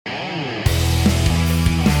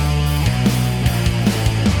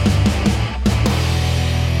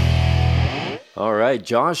All right,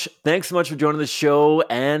 Josh, thanks so much for joining the show.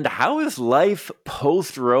 And how is life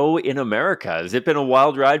post Roe in America? Has it been a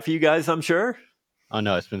wild ride for you guys, I'm sure? Oh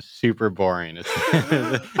no, it's been super boring.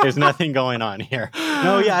 There's nothing going on here.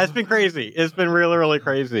 No, yeah, it's been crazy. It's been really, really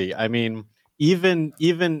crazy. I mean, even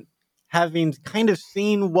having kind of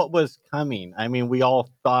seen what was coming. I mean, we all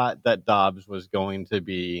thought that Dobbs was going to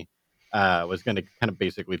kind of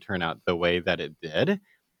basically turn out the way that it did,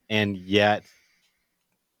 and yet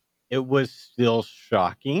it was still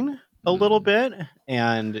shocking a little bit.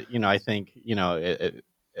 And I think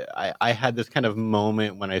I had this kind of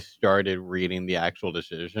moment when I started reading the actual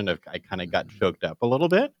decision of I kind of got choked up a little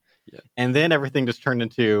bit, Yeah. and then everything just turned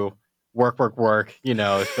into work, work, work.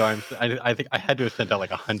 So I think I had to have sent out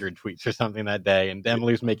like 100 tweets or something that day, and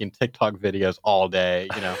Emily's making TikTok videos all day,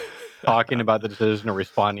 talking about the decision or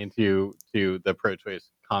responding to the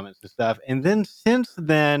pro-choice comments and stuff. And then since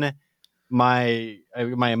then, my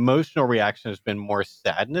emotional reaction has been more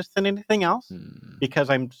sadness than anything else, Hmm. because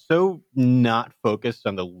I'm so not focused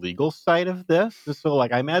on the legal side of this. And so,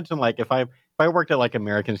 like, I imagine, like, if I worked at like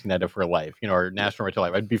Americans United for Life, or Yeah. National Right to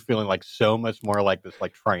Life, I'd be feeling like so much more like this,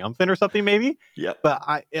 like triumphant or something, maybe. Yeah. But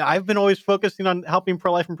I've been always focusing on helping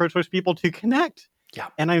pro-life and pro-choice people to connect, Yeah.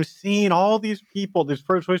 and I'm seeing all these people, these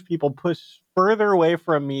pro-choice people, push further away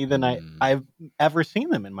from me than I've ever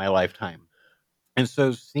seen them in my lifetime. And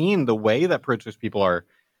so seeing the way that pro-choice people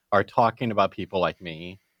are talking about people like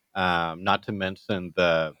me, not to mention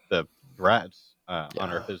the threats on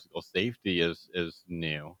our Yeah. physical safety is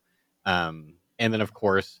new. And then, of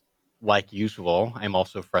course, like usual, I'm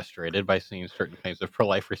also frustrated by seeing certain kinds of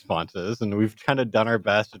pro-life responses, and we've kind of done our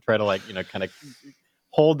best to try to, like, kind of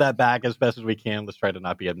hold that back as best as we can. Let's try to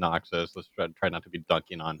not be obnoxious. Let's try not to be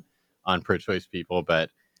dunking on pro-choice people, but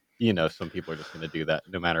some people are just going to do that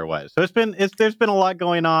no matter what. So there's been a lot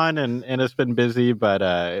going on, and it's been busy, but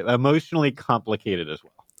emotionally complicated as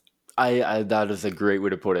well. I that is a great way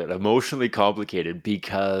to put it. Emotionally complicated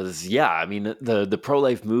because yeah, I mean the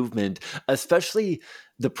pro-life movement, especially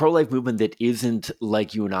the pro-life movement that isn't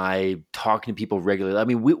like you and I talking to people regularly. I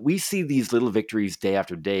mean, we see these little victories day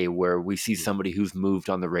after day where we see Yeah. somebody who's moved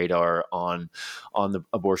on the radar on the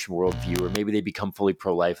abortion worldview, or maybe they become fully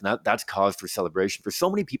pro-life, and that's cause for celebration. For so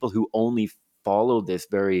many people who only follow this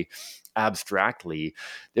very abstractly,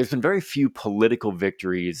 there's been very few political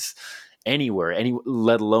victories anywhere,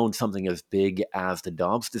 let alone something as big as the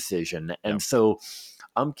Dobbs decision. And Yep. so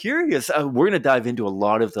I'm curious. We're going to dive into a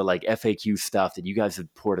lot of the like FAQ stuff that you guys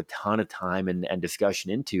have poured a ton of time and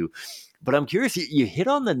discussion into. But I'm curious, you hit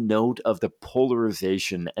on the note of the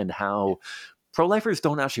polarization and how pro-lifers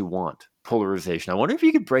don't actually want polarization. I wonder if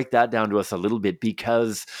you could break that down to us a little bit,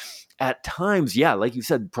 because at times, yeah, like you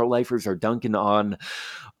said, pro-lifers are dunking on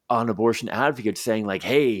abortion advocates saying like,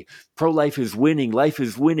 hey, pro-life is winning, life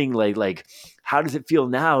is winning, like how does it feel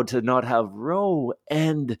now to not have Roe?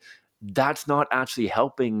 And that's not actually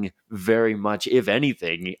helping very much, if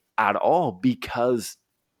anything at all, because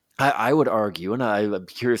I would argue, and I'm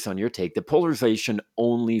curious on your take, that polarization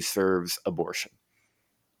only serves abortion.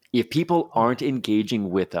 If people Oh, aren't engaging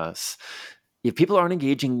with us, if people aren't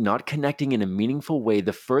engaging, not connecting in a meaningful way,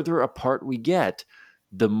 the further apart we get,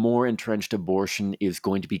 the more entrenched abortion is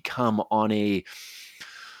going to become on a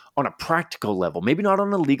practical level. Maybe not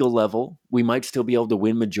on a legal level. We might still be able to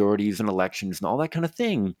win majorities in elections and all that kind of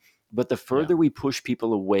thing. But the yeah. further we push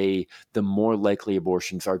people away, the more likely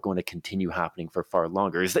abortions are going to continue happening for far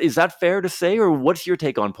longer. Is that fair to say, or what's your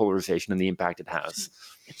take on polarization and the impact it has?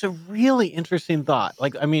 It's a really interesting thought.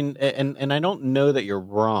 Like, I mean, and I don't know that you're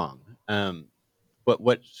wrong. But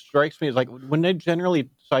what strikes me is, like, when I generally,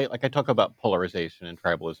 I talk about polarization and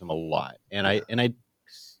tribalism a lot, and Yeah.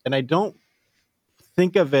 I don't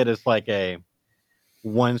think of it as like a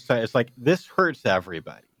one side. It's like, this hurts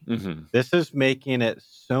everybody. Mm-hmm. This is making it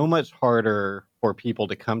so much harder for people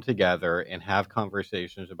to come together and have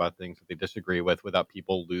conversations about things that they disagree with without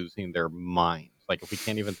people losing their minds. Like, if we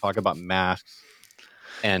can't even talk about masks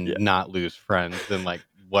Yeah. and not lose friends, then, like,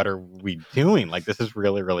 what are we doing? Like, this is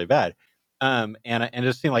really, really bad. And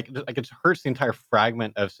just seeing, like it hurts the entire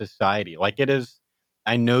fragment of society. Like, it is.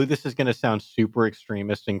 I know this is going to sound super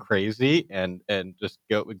extremist and crazy, and just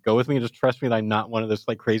go with me. Just trust me that I'm not one of those,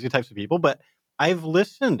 like, crazy types of people. But I've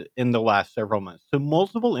listened in the last several months to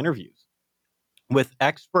multiple interviews with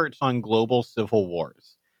experts on global civil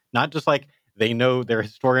wars. Not just like they know, they're a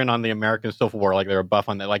historian on the American Civil War, like they're a buff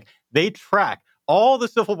on that. Like, they track all the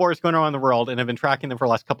civil wars going on in the world and have been tracking them for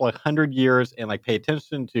the last couple of 100 years, and, like, pay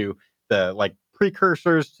attention to the, like,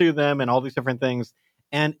 precursors to them and all these different things.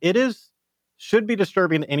 And it is should be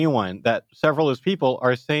disturbing to anyone that several of those people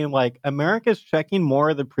are saying, like, America's checking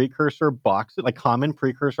more of the precursor boxes, like common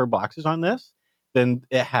precursor boxes on this, than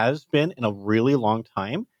it has been in a really long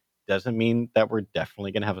time. Doesn't mean that we're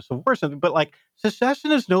definitely going to have a civil war or something, but like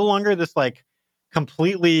secession is no longer this like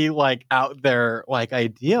completely like out there like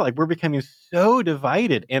idea. Like we're becoming so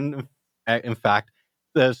divided, and in fact,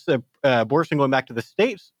 this abortion going back to the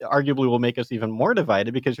states arguably will make us even more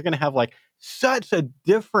divided because you're going to have like such a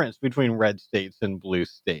difference between red states and blue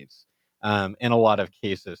states in a lot of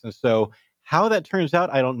cases. And so, how that turns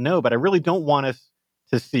out, I don't know, but I really don't want us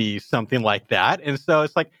to see something like that. And so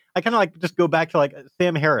it's like I kind of like just go back to like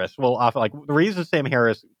Sam Harris. Well, often like the reason Sam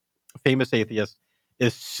Harris, famous atheist,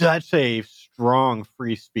 is such a strong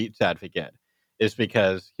free speech advocate is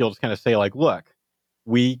because he'll just kind of say like, look,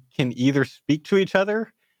 we can either speak to each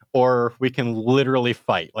other or we can literally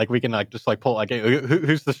fight. Like we can like just like pull like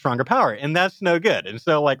who's the stronger power, and that's no good. And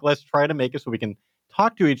so like let's try to make it so we can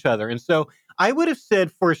talk to each other. And so I would have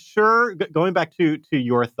said for sure, going back to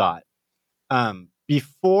your thought,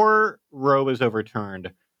 before Roe was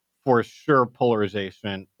overturned, for sure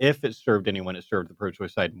polarization. If it served anyone, it served the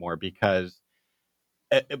pro-choice side more because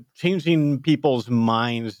changing people's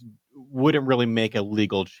minds wouldn't really make a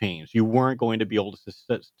legal change. You weren't going to be able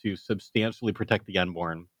to substantially protect the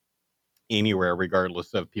unborn anywhere,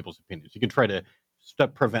 regardless of people's opinions. You could try to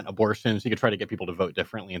prevent abortions. You could try to get people to vote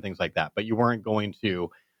differently and things like that, but you weren't going to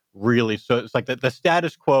really. So it's like the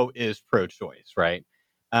status quo is pro-choice, right?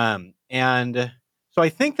 And so I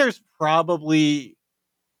think there's probably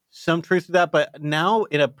some truth to that, but now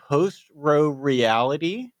in a post-Roe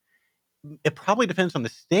reality, it probably depends on the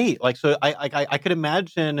state. Like, so I could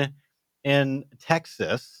imagine in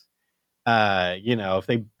Texas, if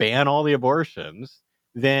they ban all the abortions,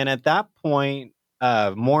 then at that point,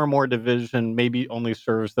 more and more division maybe only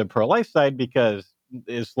serves the pro-life side because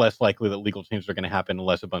it's less likely that legal changes are going to happen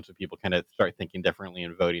unless a bunch of people kind of start thinking differently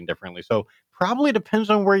and voting differently. So probably depends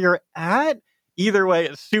on where you're at. Either way,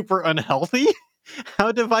 it's super unhealthy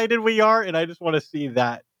how divided we are, and I just want to see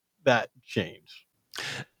that change.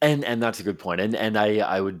 And that's a good point. And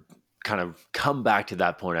I would kind of come back to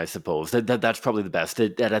that point, I suppose. That's probably the best.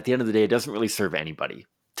 That at the end of the day, it doesn't really serve anybody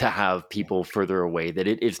to have Yeah, people further away. That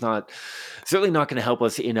it's not certainly not going to help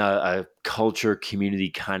us in a culture community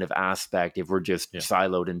kind of aspect if we're just yeah.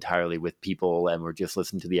 siloed entirely with people and we're just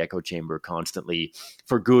listening to the echo chamber constantly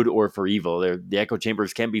for good or for evil. The echo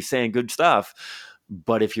chambers can be saying good stuff,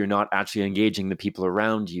 but if you're not actually engaging the people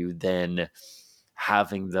around you, then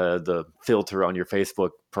having the filter on your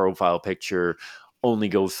Facebook profile picture only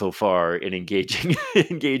goes so far in engaging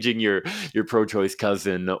engaging your pro-choice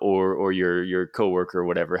cousin or your coworker or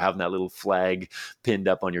whatever. Having that little flag pinned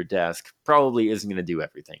up on your desk probably isn't going to do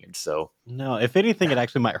everything. And so, No, if anything, it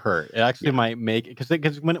actually might hurt. It actually yeah, might make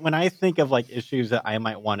because when I think of like issues that I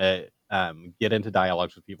might want to get into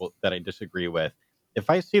dialogues with people that I disagree with,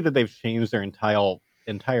 if I see that they've changed their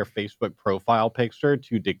entire Facebook profile picture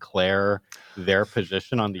to declare their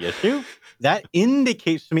position on the issue, that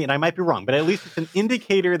indicates to me, and I might be wrong, but at least it's an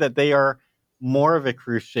indicator that they are more of a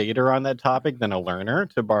crusader on that topic than a learner,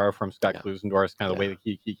 to borrow from Scott yeah, Klusendorf's kind of the way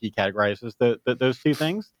yeah. that he categorizes those two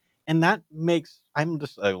things. And that makes I'm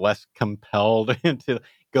just less compelled to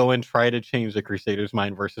go and try to change the Crusaders'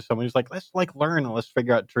 mind versus someone who's like, let's like learn and let's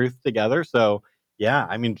figure out truth together. So yeah,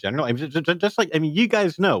 I mean, generally, I mean, just like I mean, you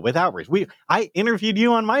guys know with outreach, I interviewed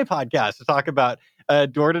you on my podcast to talk about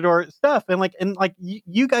door to door stuff, and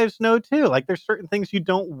you guys know too. Like, there's certain things you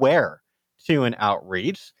don't wear to an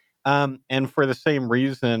outreach. And for the same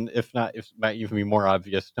reason, if not, if it might even be more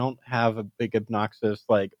obvious, don't have a big obnoxious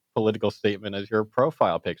like political statement as your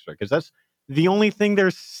profile picture because that's the only thing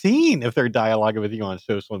they're seeing if they're dialoguing with you on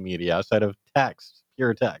social media outside of text,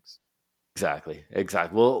 pure text. Exactly,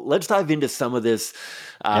 exactly. Well, let's dive into some of this,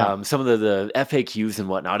 Yeah. some of the FAQs and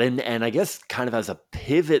whatnot, and I guess kind of as a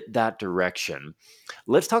pivot that direction.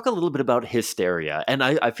 Let's talk a little bit about hysteria. And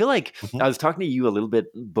I feel like Mhm. I was talking to you a little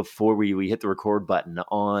bit before we hit the record button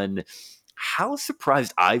on how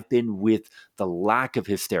surprised I've been with the lack of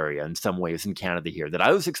hysteria in some ways in Canada here that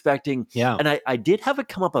I was expecting. Yeah. And I did have it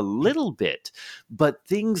come up a little bit, but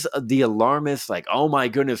things, the alarmists, like, oh my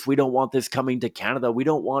goodness, we don't want this coming to Canada. We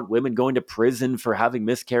don't want women going to prison for having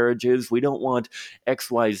miscarriages. We don't want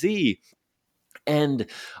XYZ. And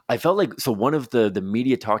I felt like so one of the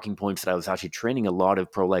media talking points that I was actually training a lot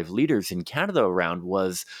of pro-life leaders in Canada around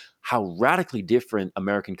was how radically different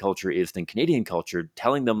American culture is than Canadian culture,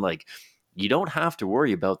 telling them like you don't have to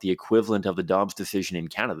worry about the equivalent of the Dobbs decision in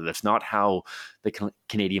Canada. That's not how the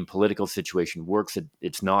Canadian political situation works.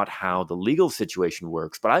 It's not how the legal situation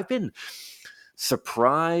works. But I've been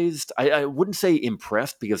surprised. I wouldn't say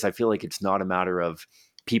impressed because I feel like it's not a matter of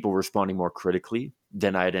people responding more critically.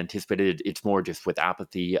 than I had anticipated. It's more just with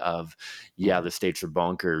apathy of, yeah, the states are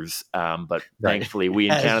bonkers. But Right. thankfully, we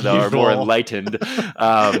in As Canada are more usual. enlightened.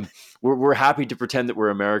 Um, we're happy to pretend that we're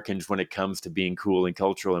Americans when it comes to being cool and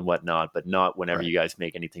cultural and whatnot, but not whenever Right. you guys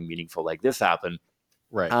make anything meaningful like this happen.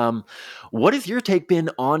 Right. Um, what has your take been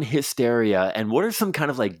on Hysteria, and what are some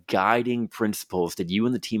kind of like guiding principles that you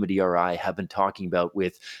and the team at ERI have been talking about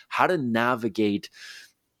with how to navigate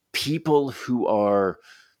people who are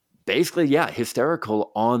basically, yeah,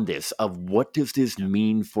 hysterical on this of what does this Yeah.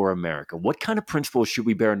 mean for America? What kind of principles should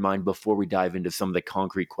we bear in mind before we dive into some of the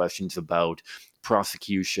concrete questions about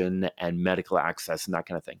prosecution and medical access and that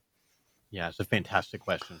kind of thing? Yeah, it's a fantastic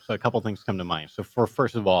question. So a couple things come to mind. So for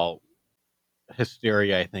first of all,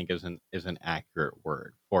 hysteria I think is an accurate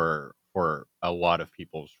word for a lot of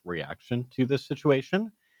people's reaction to this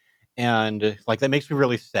situation. And like that makes me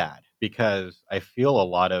really sad because I feel a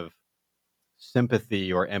lot of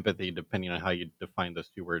sympathy or empathy, depending on how you define those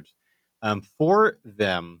two words, for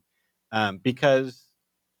them, because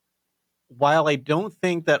while I don't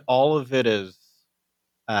think that all of it is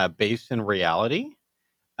based in reality,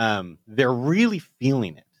 they're really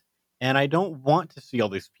feeling it. And I don't want to see all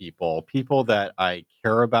these people that I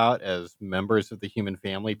care about as members of the human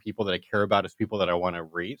family, people that I care about as people that I want to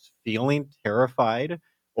reach, feeling terrified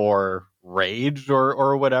or raged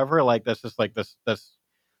or whatever. Like that's just like this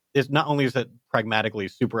is not only is it pragmatically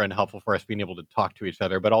super unhelpful for us being able to talk to each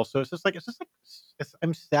other, but also it's just like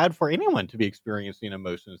I'm sad for anyone to be experiencing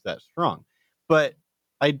emotions that strong. But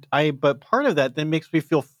but part of that then makes me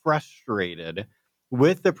feel frustrated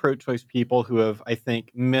with the pro-choice people who have, I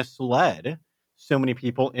think, misled so many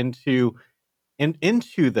people into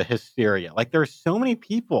the hysteria. Like there's so many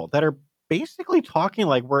people that are basically talking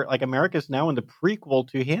like we're like America's now in the prequel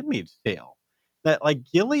to Handmaid's Tale. That like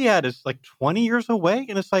Gilead is like 20 years away,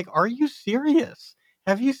 and it's like, are you serious?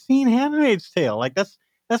 Have you seen Handmaid's Tale? Like that's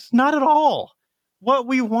not at all what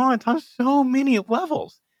we want on so many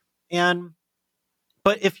levels. And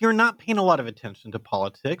but if you're not paying a lot of attention to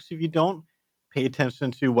politics, if you don't pay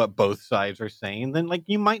attention to what both sides are saying, then like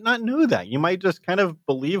you might not know that. You might just kind of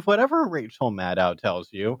believe whatever Rachel Maddow tells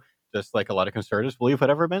you, just like a lot of conservatives believe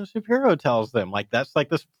whatever Ben Shapiro tells them. Like that's like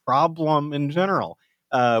this problem in general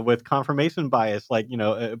with confirmation bias, like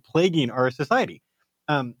plaguing our society.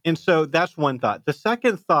 And so that's one thought. The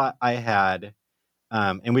second thought I had,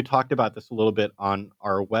 and we talked about this a little bit on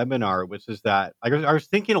our webinar, which is that I was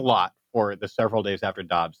thinking a lot for the several days after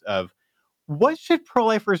Dobbs of what should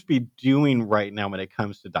pro-lifers be doing right now when it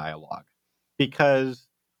comes to dialogue? Because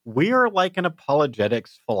we are like an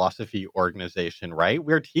apologetics philosophy organization, right?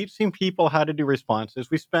 We're teaching people how to do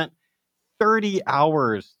responses. We spent 30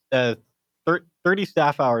 hours, 30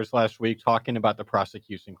 staff hours last week talking about the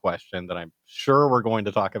prosecution question that I'm sure we're going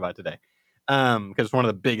to talk about today. Because it's one of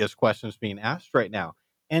the biggest questions being asked right now.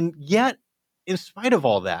 And yet, in spite of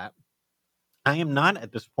all that, I am not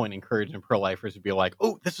at this point encouraging pro-lifers to be like,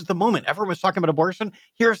 "Oh, this is the moment. Everyone's talking about abortion.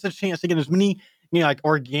 Here's the chance to get as many, like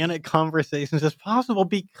organic conversations as possible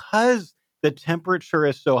because the temperature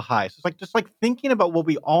is so high." So it's like just like thinking about what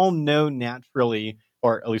we all know naturally,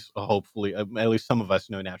 or at least hopefully, at least some of us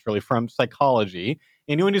know naturally from psychology.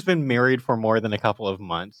 Anyone who's been married for more than a couple of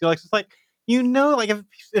months, it's like like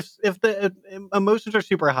if the emotions are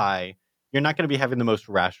super high, you're not going to be having the most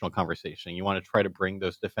rational conversation. You want to try to bring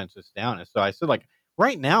those defenses down. And so I said, like,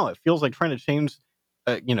 right now, it feels like trying to change,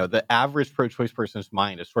 the average pro-choice person's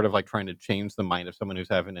mind is sort of like trying to change the mind of someone who's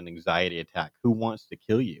having an anxiety attack who wants to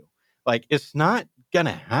kill you. Like, it's not going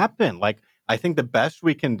to happen. Like, I think the best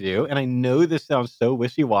we can do, and I know this sounds so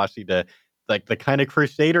wishy-washy to like the kind of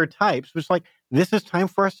crusader types, was like, this is time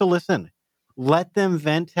for us to listen. Let them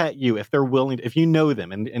vent at you if they're willing, if you know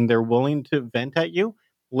them and they're willing to vent at you,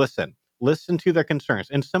 listen to their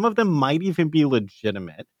concerns, and some of them might even be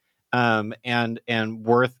legitimate, and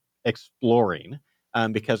worth exploring,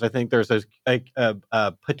 because I think there's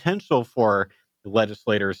a potential for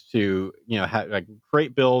legislators to like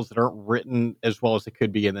create bills that aren't written as well as it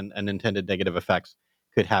could be, and then unintended negative effects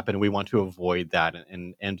could happen. We want to avoid that,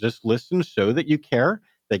 and just listen, show that you care,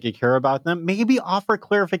 that you care about them. Maybe offer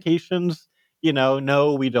clarifications.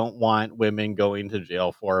 No, we don't want women going to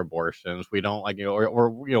jail for abortions. We don't like,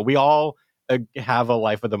 or we all have a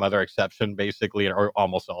life with a mother exception, basically, or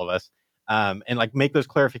almost all of us. And like make those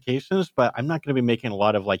clarifications, but I'm not going to be making a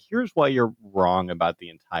lot of like, here's why you're wrong about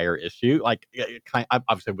the entire issue. Like, I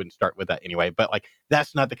obviously wouldn't start with that anyway, but like,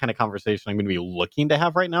 that's not the kind of conversation I'm going to be looking to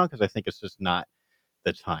have right now because I think it's just not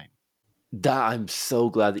the time. I'm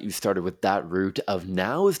so glad that you started with that route of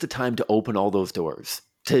now is the time to open all those doors.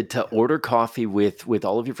 To Yeah. order coffee with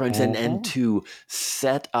all of your friends and Mhm. to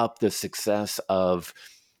set up the success of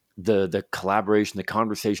the collaboration, the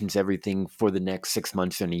conversations, everything for the next 6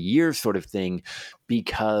 months and a year sort of thing.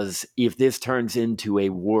 Because if this turns into a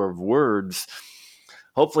war of words,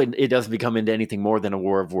 hopefully it doesn't become into anything more than a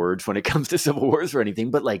war of words when it comes to civil wars or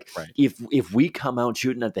anything. But like, Right. if we come out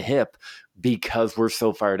shooting at the hip because we're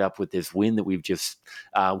so fired up with this win that we've just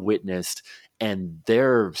witnessed, and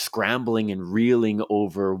they're scrambling and reeling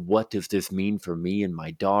over what does this mean for me and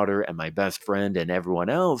my daughter and my best friend and everyone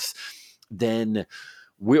else, then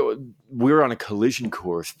we're on a collision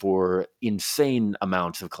course for insane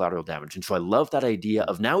amounts of collateral damage. And so I love that idea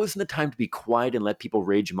of now isn't the time to be quiet and let people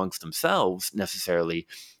rage amongst themselves necessarily.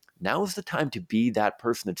 Now is the time to be that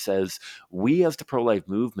person that says, we as the pro-life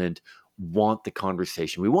movement want the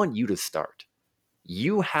conversation. We want you to start.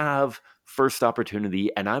 You have first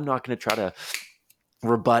opportunity, and I'm not going to try to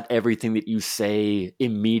rebut everything that you say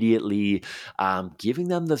immediately, giving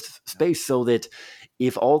them the space so that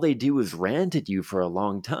if all they do is rant at you for a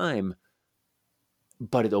long time,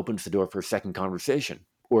 but it opens the door for a second conversation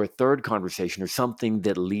or a third conversation or something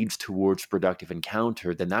that leads towards productive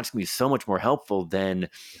encounter, then that's going to be so much more helpful than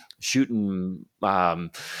shooting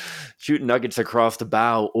shooting nuggets across the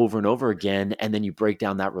bow over and over again, and then you break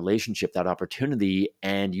down that relationship, that opportunity,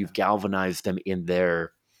 and you've galvanized them in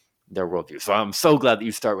their worldview. So I'm so glad that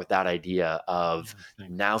you start with that idea of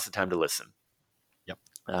now's the time to listen. Yep.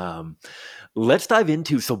 Let's dive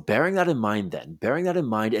into, so bearing that in mind,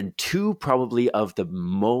 and two probably of the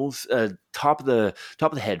most top of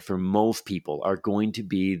the head for most people are going to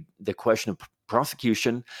be the question of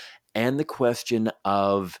prosecution and the question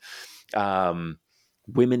of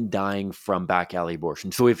women dying from back alley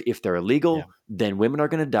abortion. So if they're illegal, then women are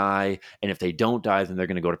going to die, and if they don't die, then they're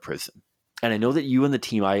going to go to prison. And I know that you and the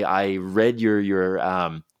team, I read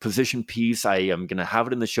your position piece. I am going to have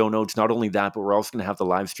it in the show notes. Not only that, but we're also going to have the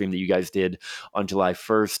live stream that you guys did on July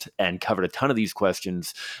 1st and covered a ton of these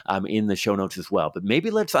questions in the show notes as well. But maybe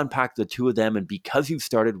let's unpack the two of them. And because you've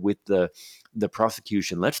started with the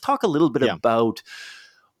prosecution, let's talk a little bit about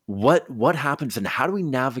what happens and how do we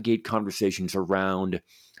navigate conversations around,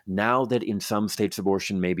 now that in some states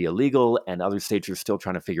abortion may be illegal and other states are still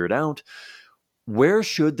trying to figure it out. Where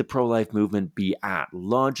should the pro-life movement be at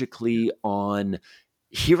logically on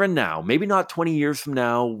here and now? Maybe not 20 years from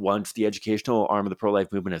now, once the educational arm of the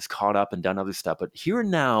pro-life movement has caught up and done other stuff, but here and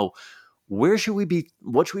now, where should we be?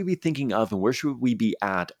 What should we be thinking of, and where should we be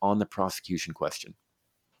at on the prosecution question?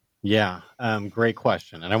 Yeah, great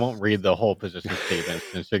question. And I won't read the whole position statement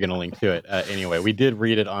since you're going to link to it. Anyway, we did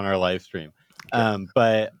read it on our live stream.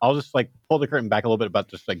 But I'll just like pull the curtain back a little bit about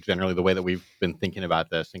just like generally the way that we've been thinking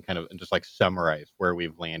about this and kind of just like summarize where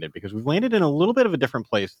we've landed, because we've landed in a little bit of a different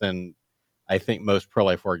place than I think most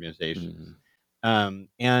pro-life organizations.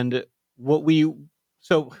 And what we,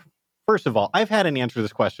 so first of all, I've had an answer to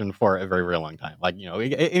this question for a very, very long time. Like, you know,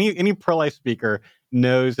 any pro-life speaker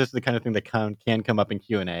knows this is the kind of thing that can come up in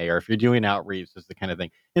Q&A, or if you're doing outreach, this is the kind of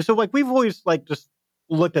thing. And so like, we've always like just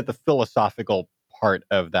looked at the philosophical part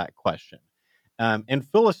of that question. And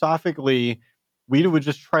philosophically, we would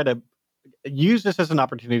just try to use this as an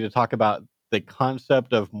opportunity to talk about the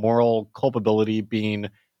concept of moral culpability being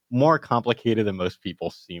more complicated than most people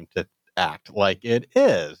seem to act like it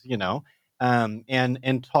is, you know,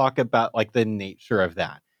 and talk about like the nature of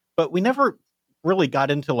that. But we never really got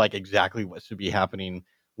into like exactly what should be happening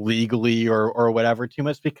legally or whatever too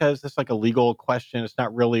much, because it's like a legal question. It's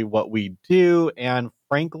not really what we do. And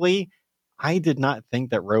frankly, I did not think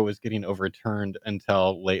that Roe was getting overturned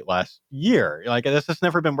until late last year. Like, this has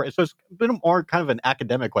never been, so it's been more kind of an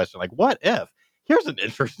academic question. Like, what if? Here's an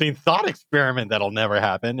interesting thought experiment that'll never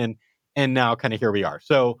happen. And now kind of here we are.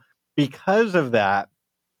 So because of that,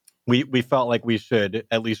 we felt like we should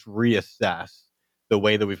at least reassess the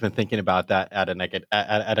way that we've been thinking about that at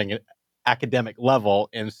an academic level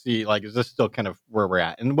and see, like, is this still kind of where we're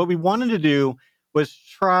at? And what we wanted to do was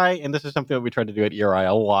try, and this is something that we tried to do at ERI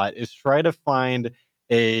a lot, is try to find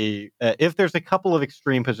if there's a couple of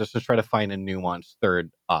extreme positions, try to find a nuanced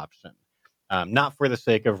third option. Not for the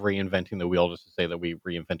sake of reinventing the wheel, just to say that we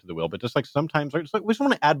reinvented the wheel, but just like sometimes we just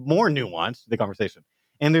want to add more nuance to the conversation.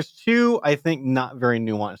 And there's two, I think, not very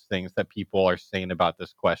nuanced things that people are saying about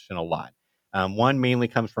this question a lot. One mainly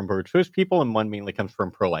comes from pro-choice people, and one mainly comes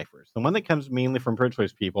from pro-lifers. The one that comes mainly from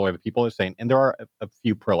pro-choice people are the people who are saying, and there are a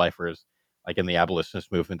few pro-lifers, like in the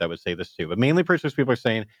abolitionist movement, that would say this too, but mainly pro-choice people are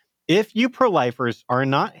saying, if you pro-lifers are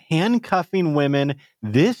not handcuffing women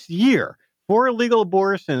this year for illegal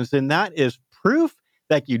abortions, then that is proof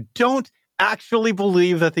that you don't actually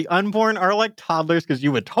believe that the unborn are like toddlers, because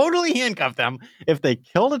you would totally handcuff them if they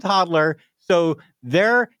killed a toddler. So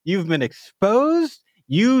there, you've been exposed.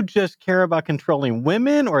 You just care about controlling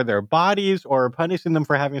women or their bodies or punishing them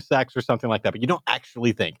for having sex or something like that, but you don't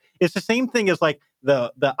actually think. It's the same thing as like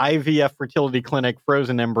the IVF fertility clinic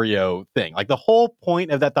frozen embryo thing. Like the whole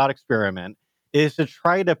point of that thought experiment is to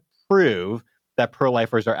try to prove that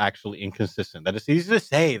pro-lifers are actually inconsistent. That it's easy to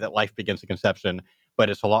say that life begins at conception, but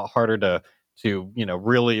it's a lot harder to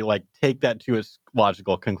really like take that to its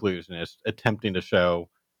logical conclusion. It's attempting to show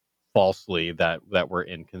falsely that we're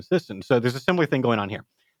inconsistent. So there's a similar thing going on here.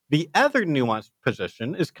 The other nuanced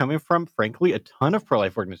position is coming from, frankly, a ton of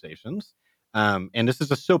pro-life organizations. And this is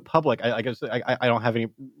just so public. I guess I don't have any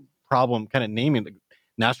problem kind of naming the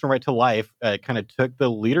National Right to Life. Kind of took the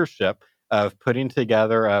leadership of putting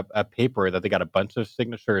together a paper that they got a bunch of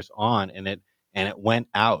signatures on, and it went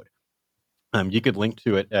out. You could link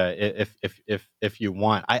to it if you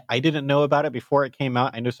want. I didn't know about it before it came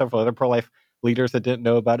out. I know several other pro life leaders that didn't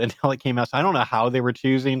know about it until it came out. So I don't know how they were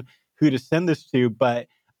choosing who to send this to, but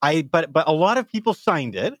a lot of people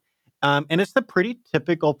signed it, and it's the pretty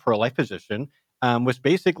typical pro life position, which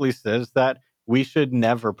basically says that we should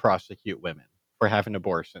never prosecute women for having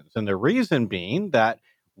abortions, and the reason being that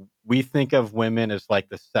we think of women as like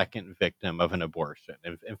the second victim of an abortion.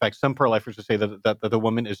 In fact, some pro-lifers would say that the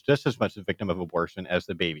woman is just as much a victim of abortion as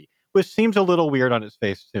the baby, which seems a little weird on its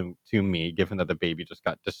face to me, given that the baby just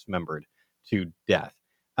got dismembered to death.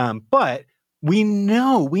 But we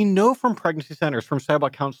know from pregnancy centers, from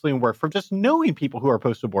cyber counseling work, from just knowing people who are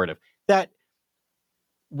post-abortive, that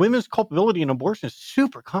women's culpability in abortion is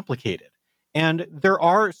super complicated. And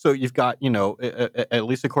so you've got, at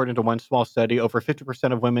least according to one small study, over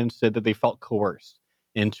 50% of women said that they felt coerced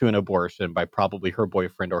into an abortion by probably her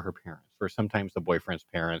boyfriend or her parents, or sometimes the boyfriend's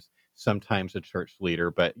parents, sometimes a church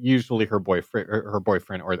leader, but usually her boyfriend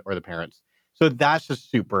or the parents. So that's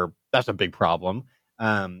a big problem.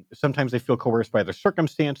 Sometimes they feel coerced by their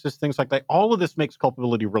circumstances, things like that. All of this makes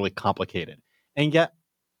culpability really complicated. And yet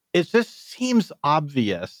it just seems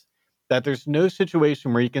obvious that there's no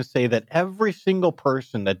situation where you can say that every single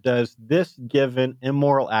person that does this given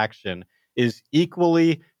immoral action is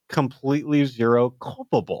equally, completely zero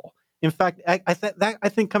culpable. In fact, I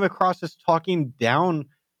think come across as talking down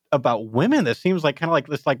about women. That seems like kind of like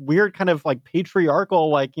this like weird kind of like patriarchal,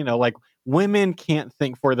 like, like women can't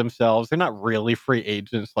think for themselves. They're not really free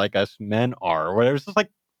agents like us men are, or whatever. It's just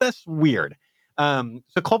like that's weird.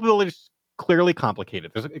 So culpability is clearly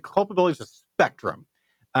complicated. Culpability is a spectrum.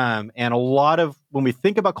 And a lot of when we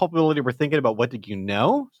think about culpability, we're thinking about what did you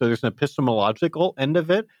know? So there's an epistemological end of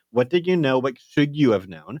it. What did you know? What should you have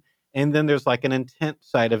known? And then there's like an intent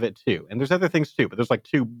side of it too. And there's other things too, but there's like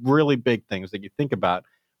two really big things that you think about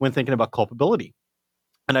when thinking about culpability.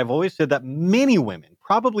 And I've always said that many women,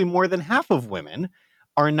 probably more than half of women,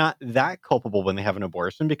 are not that culpable when they have an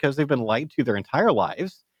abortion because they've been lied to their entire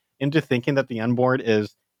lives into thinking that the unborn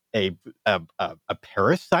is a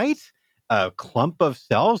parasite, a clump of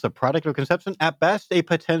cells, a product of conception, at best, a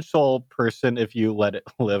potential person if you let it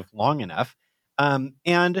live long enough.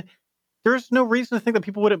 And there's no reason to think that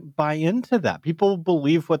people wouldn't buy into that. People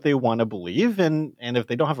believe what they want to believe, and if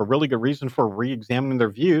they don't have a really good reason for re-examining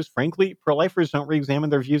their views, frankly, pro-lifers don't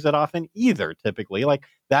re-examine their views that often either, typically. Like,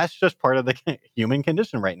 that's just part of the human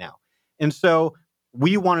condition right now. And so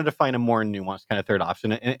we wanted to find a more nuanced kind of third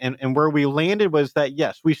option. And where we landed was that,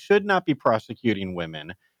 yes, we should not be prosecuting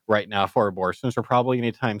women right now for abortions or probably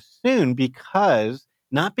anytime soon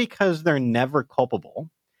not because they're never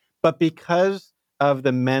culpable, but because of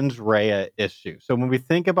the mens rea issue. So when we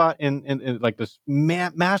think about in like this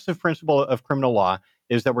massive principle of criminal law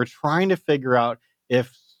is that we're trying to figure out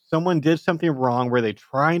if someone did something wrong, were they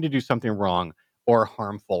trying to do something wrong or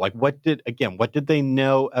harmful? Like what did they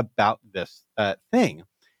know about this thing?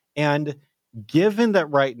 And given that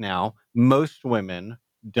right now most women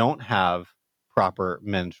don't have proper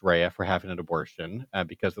mens rea for having an abortion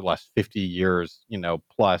because of the last 50 years,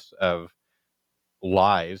 plus of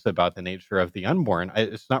lies about the nature of the unborn,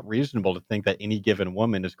 it's not reasonable to think that any given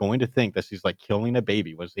woman is going to think that she's like killing a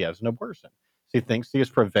baby when she has an abortion. She thinks she is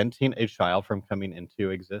preventing a child from coming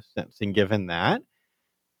into existence. And given that,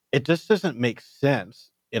 it just doesn't make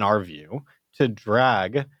sense, in our view, to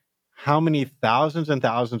drag how many thousands and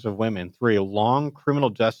thousands of women through a long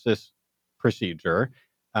criminal justice procedure,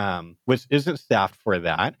 which isn't staffed for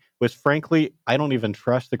that, which frankly, I don't even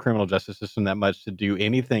trust the criminal justice system that much to do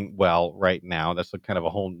anything well right now. That's a kind of a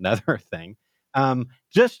whole nother thing.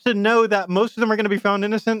 Just to know that most of them are going to be found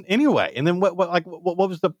innocent anyway. And then what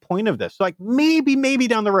was the point of this? So like maybe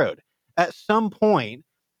down the road at some point,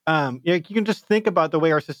 you can just think about the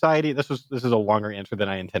way our society. This is a longer answer than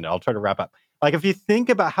I intended. I'll try to wrap up. Like if you think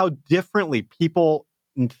about how differently people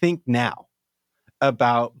think now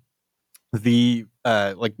about the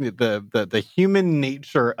like the human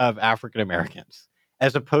nature of African Americans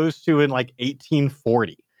as opposed to in like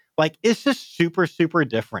 1840. Like it's just super super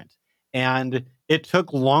different, and it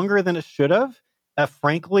took longer than it should have.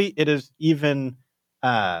 Frankly, it is even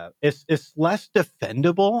it's less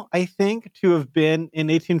defendable, I think, to have been in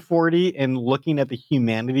 1840 and looking at the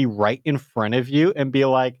humanity right in front of you and be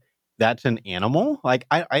like, that's an animal. Like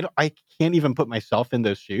I can't even put myself in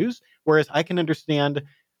those shoes. Whereas I can understand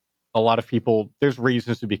a lot of people, there's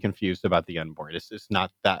reasons to be confused about the unborn. It's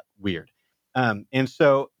not that weird. And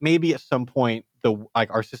so maybe at some point the like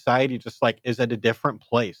our society just like is at a different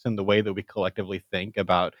place in the way that we collectively think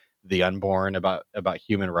about the unborn, about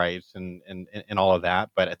human rights and all of that.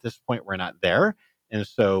 But at this point we're not there. And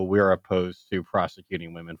so we're opposed to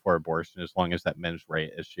prosecuting women for abortion as long as that men's right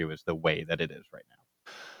issue is the way that it is right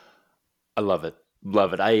now. I love it.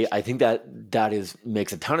 Love it. I think that is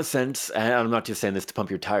makes a ton of sense. And I'm not just saying this to pump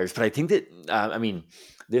your tires, but I think that I mean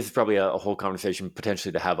this is probably a whole conversation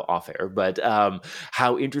potentially to have off air. But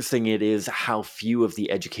how interesting it is how few of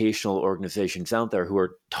the educational organizations out there who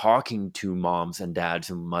are talking to moms and dads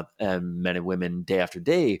and men and women day after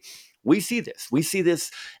day. We see this. We see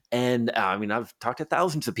this, and I mean I've talked to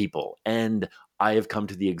thousands of people, and I have come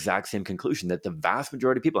to the exact same conclusion that the vast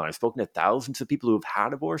majority of people, and I've spoken to thousands of people who have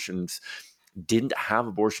had abortions, didn't have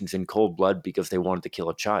abortions in cold blood because they wanted to kill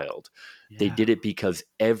a child. They Yeah. did it because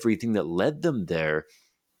everything that led them there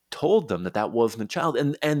told them that that wasn't a child.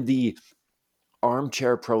 And the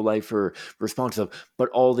armchair pro-lifer response of, but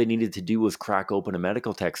all they needed to do was crack open a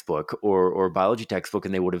medical textbook or biology textbook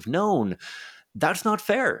and they would have known. That's not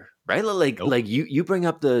fair, right? Nope. Like you bring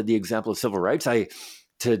up the example of civil rights.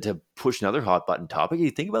 To push another hot button topic,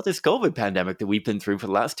 you think about this COVID pandemic that we've been through for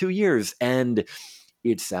the last 2 years, and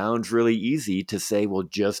it sounds really easy to say, well,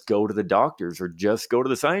 just go to the doctors or just go to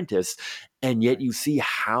the scientists. And yet Right. you see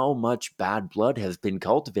how much bad blood has been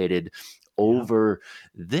cultivated Yeah. over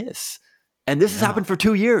this. And this has Yeah. happened for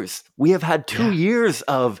 2 years. We have had two Yeah. years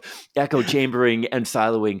of echo chambering and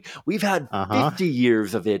siloing. We've had Uh-huh. 50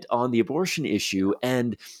 years of it on the abortion issue.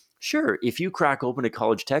 And sure, if you crack open a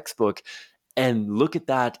college textbook and look at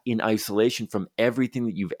that in isolation from everything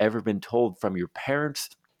that you've ever been told from your parents,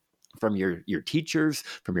 from your teachers,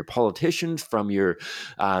 from your politicians, from your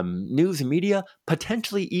news and media,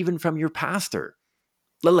 potentially even from your pastor.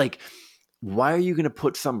 Like, why are you going to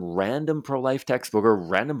put some random pro-life textbook or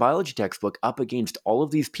random biology textbook up against all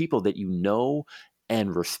of these people that you know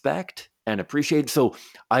and respect and appreciate? So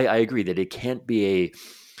I agree that it can't be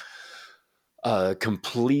a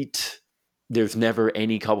complete, there's never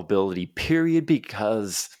any culpability period,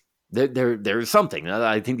 because there's something.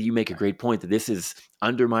 I think that you make a Right. great point that this is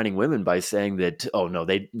undermining women by saying that, oh no,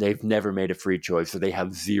 they've never made a free choice, so they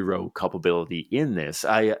have zero culpability in this.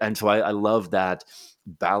 I love that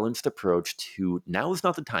balanced approach to, now is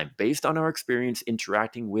not the time, based on our experience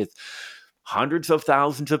interacting with hundreds of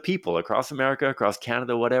thousands of people across America, across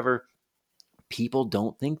Canada, whatever. People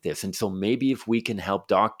don't think this. And so maybe if we can help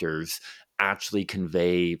doctors actually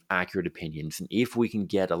convey accurate opinions, and if we can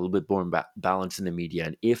get a little bit more balance in the media,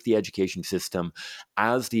 and if the education system,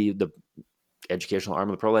 as the educational arm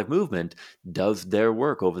of the pro-life movement, does their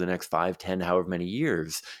work over the next 5, 10, however many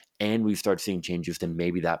years, and we start seeing changes, then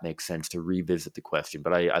maybe that makes sense to revisit the question.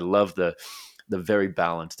 But I love the very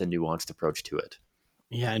balanced and nuanced approach to it.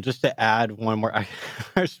 Yeah, and just to add one more, I was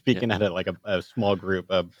Yeah. speaking at like a small group,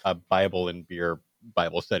 a Bible and beer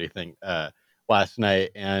Bible study thing last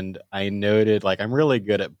night, and I noted like I'm really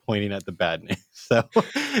good at pointing at the bad news, so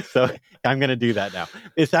I'm gonna do that now.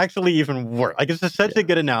 It's actually even worse. Like it's just such a Yeah.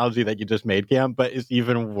 good analogy that you just made, Cam, but it's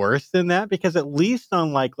even worse than that because at least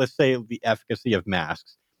on like let's say the efficacy of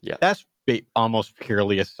masks, Yeah. that's almost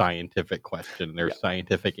purely a scientific question. Yeah. There's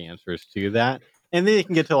scientific answers to that, and then you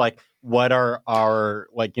can get to like what are our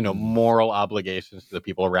like Mm. moral obligations to the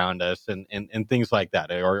people around us and things like that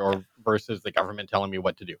Yeah. or versus the government telling me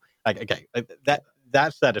what to do like okay Yeah.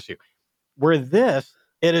 that's that issue where this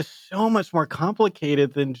it is so much more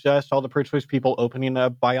complicated than just all the pro-choice people opening a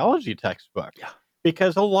biology textbook Yeah.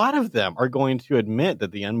 because a lot of them are going to admit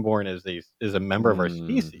that the unborn is a member of our Mm.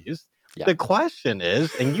 species. Yeah. The question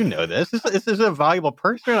is, and you know this is a valuable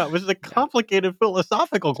person or not, which is a Yeah. complicated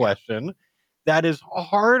philosophical Yeah. question that is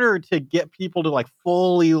harder to get people to like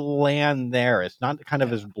fully land there. It's not kind of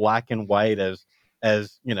Yeah. as black and white as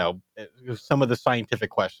some of the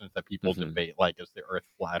scientific questions that people Hmm. debate, like is the Earth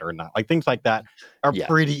flat or not? Like things like that are Yeah.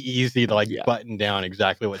 pretty easy to like Yeah. button down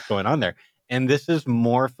exactly what's going on there. And this is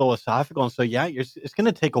more philosophical, and so yeah, it's going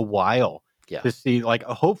to take a while Yeah. to see like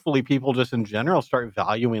hopefully people just in general start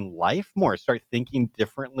valuing life more, start thinking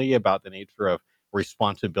differently about the nature of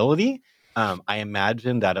responsibility. I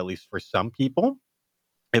imagine that at least for some people,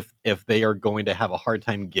 if they are going to have a hard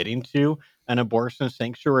time getting to an abortion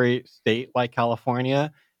sanctuary state like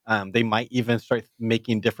California, they might even start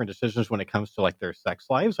making different decisions when it comes to like their sex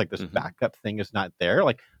lives. Like this Hmm. backup thing is not there.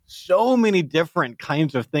 Like so many different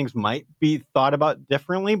kinds of things might be thought about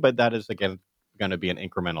differently, but that is again going to be an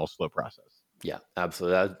incremental, slow process. Yeah,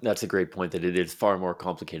 absolutely. That's a great point that it is far more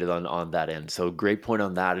complicated on that end. So great point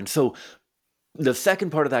on that. And so the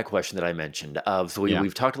second part of that question that I mentioned, so Yeah.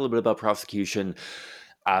 we've talked a little bit about prosecution.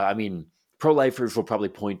 I mean, pro-lifers will probably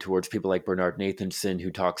point towards people like Bernard Nathanson,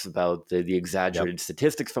 who talks about the Yep. exaggerated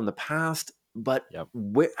statistics from the past. But Yep.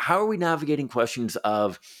 how are we navigating questions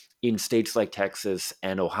of in states like Texas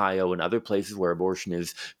and Ohio and other places where abortion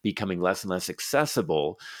is becoming less and less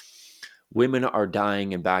accessible? Women are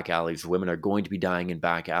dying in back alleys. Women are going to be dying in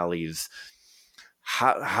back alleys.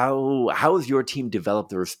 How has your team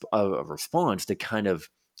developed a response that kind of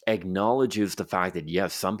acknowledges the fact that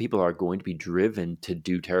yes, some people are going to be driven to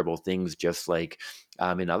do terrible things, just like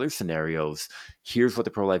in other scenarios. Here's what the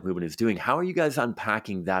pro life movement is doing. How are you guys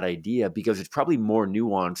unpacking that idea? Because it's probably more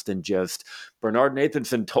nuanced than just Bernard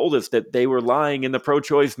Nathanson told us that they were lying in the pro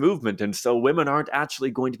choice movement, and so women aren't actually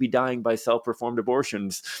going to be dying by self performed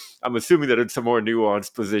abortions. I'm assuming that it's a more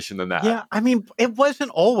nuanced position than that. Yeah, I mean, it wasn't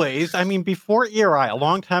always. I mean, before ERI, a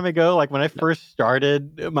long time ago, like when I No. first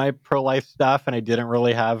started my pro life stuff and I didn't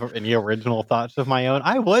really have any original thoughts of my own,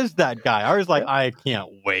 I was that guy. I was like, Yeah. I can't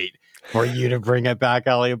wait for you to bring it back,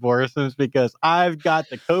 alley abortions, because I've got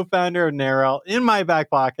the co founder of NARAL in my back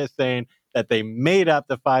pocket saying that they made up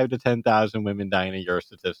the 5 to 10,000 women dying a year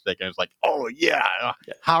statistic. And it's like, oh, yeah,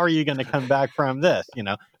 Yeah. how are you going to come back from this?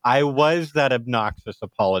 I was that obnoxious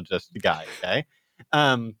apologist guy. Okay.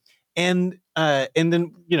 Um, and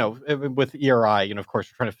then with ERI, of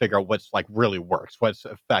course, we're trying to figure out what's like really works, what's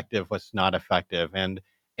effective, what's not effective, and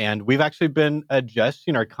we've actually been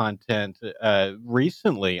adjusting our content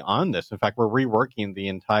recently on this. In fact, we're reworking the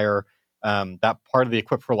entire that part of the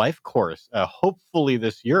Equip for Life course. Hopefully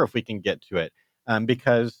this year, if we can get to it,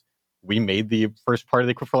 because we made the first part of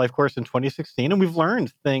the Equip for Life course in 2016, and we've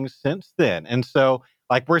learned things since then. And so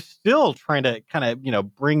like we're still trying to kind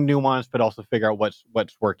of bring nuance but also figure out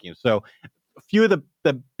what's working. So a few of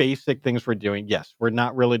the basic things we're doing, yes, we're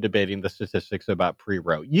not really debating the statistics about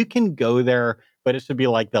pre-row. You can go there, but it should be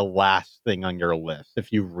like the last thing on your list.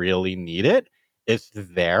 If you really need it, it's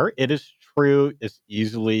there, it is true, it's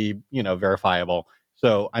easily verifiable.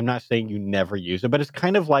 So I'm not saying you never use it, but it's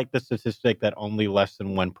kind of like the statistic that only less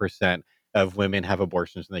than 1% of women have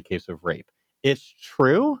abortions in the case of rape. It's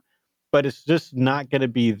true, but it's just not going to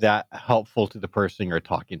be that helpful to the person you're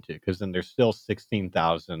talking to, because then there's still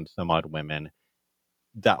 16,000 some odd women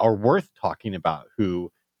that are worth talking about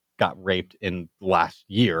who got raped in last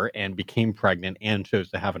year and became pregnant and chose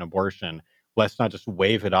to have an abortion. Let's not just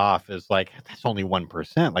wave it off as like that's only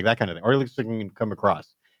 1%, like that kind of thing, or at least it can come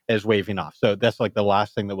across as waving off. So that's like the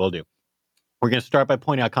last thing that we'll do. We're going to start by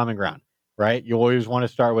pointing out common ground, right? You always want to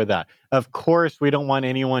start with that. Of course, we don't want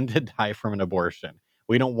anyone to die from an abortion.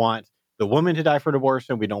 We don't want the woman to die from an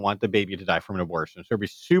abortion. We don't want the baby to die from an abortion. So it'd be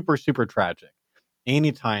super, super tragic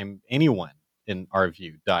anytime anyone, in our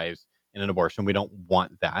view, dies in an abortion. We don't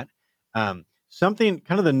want that. Something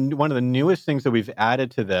kind of one of the newest things that we've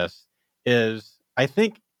added to this is I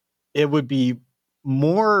think it would be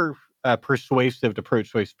more persuasive to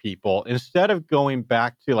pro-choice people, instead of going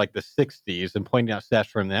back to like the 60s and pointing out stats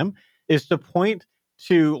from them, is to point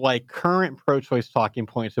to like current pro-choice talking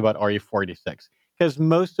points about RE46, because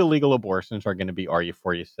most illegal abortions are going to be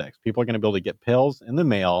RE46. People are going to be able to get pills in the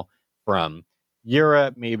mail from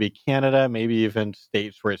Europe, maybe Canada, maybe even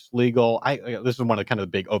states where it's legal. This is one of the kind of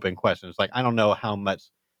the big open questions. Like, I don't know how much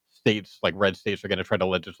states, like red states, are going to try to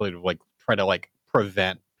legislatively like try to like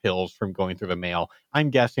prevent pills from going through the mail. I'm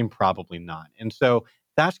guessing probably not. And so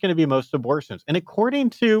that's going to be most abortions. And according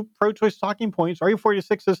to pro-choice talking points,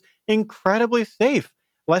 RE46 is incredibly safe.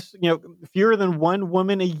 Less, fewer than one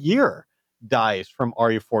woman a year dies from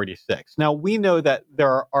RE46. Now we know that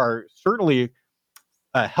there are certainly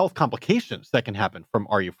health complications that can happen from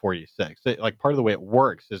RU46. Like part of the way it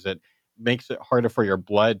works is it makes it harder for your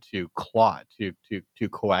blood to clot, to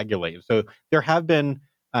coagulate. So there have been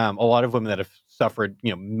a lot of women that have suffered,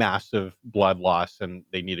 massive blood loss, and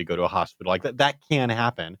they need to go to a hospital. Like that, that can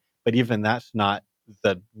happen, but even that's not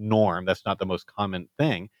the norm. That's not the most common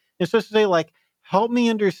thing. It's just to say, like, help me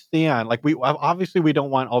understand. Like, we obviously we don't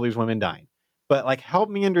want all these women dying, but like, help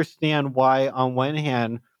me understand why, on one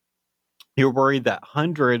hand, you're worried that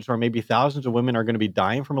hundreds or maybe thousands of women are going to be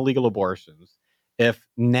dying from illegal abortions. If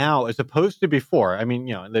now, as opposed to before, I mean,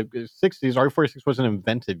 in the 60s, RE46 wasn't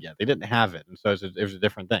invented yet. They didn't have it. And so it was a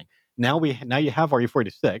different thing. Now you have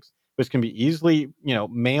RE46. which can be easily,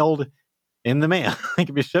 mailed in the mail. It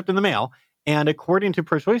can be shipped in the mail. And according to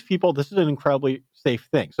pro-choice people, this is an incredibly safe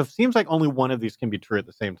thing. So it seems like only one of these can be true at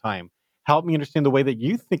the same time. Help me understand the way that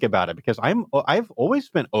you think about it, because I've always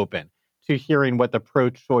been open to hearing what the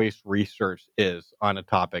pro-choice research is on a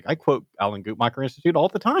topic. I quote Alan Guttmacher Institute all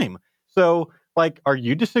the time. So, like, are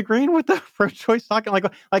you disagreeing with the pro-choice talking?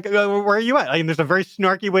 Where are you at? I mean, there's a very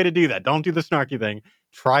snarky way to do that. Don't do the snarky thing.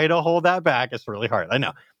 Try to hold that back. It's really hard. I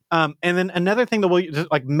know. And then another thing that we'll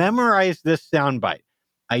just like memorize this soundbite.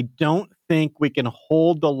 I don't think we can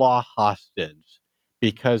hold the law hostage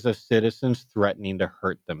because of citizens threatening to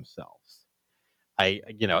hurt themselves.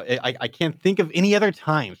 I can't think of any other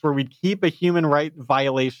times where we'd keep a human right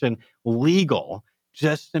violation legal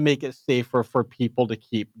just to make it safer for people to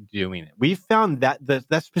keep doing it. We found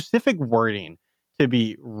that specific wording to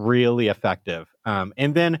be really effective.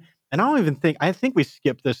 And I don't even think I think we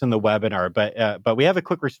skipped this in the webinar, but we have a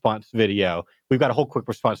quick response video. We've got a whole quick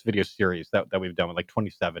response video series that we've done with like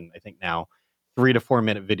 27, I think now, 3 to 4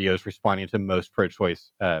 minute videos responding to most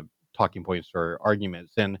pro-choice talking points or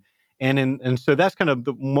arguments. And so that's kind of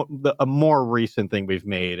a more recent thing we've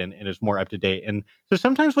made, and is more up to date. And so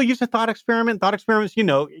sometimes we'll use a thought experiment. Thought experiments,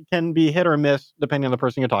 can be hit or miss depending on the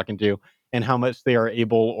person you're talking to and how much they are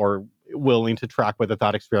able or willing to track with a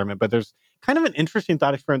thought experiment. But there's kind of an interesting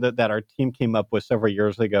thought experiment that our team came up with several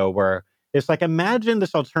years ago, where it's like, imagine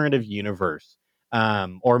this alternative universe,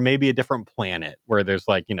 or maybe a different planet where there's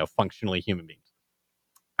like, functionally human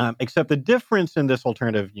beings. Except the difference in this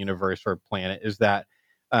alternative universe or planet is that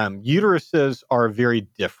uteruses are very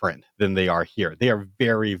different than they are here. They are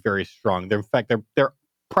very, very strong. In fact, they're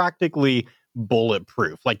practically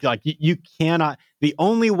bulletproof. Like you cannot. The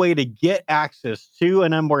only way to get access to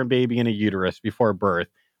an unborn baby in a uterus before birth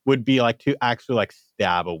would be like to actually like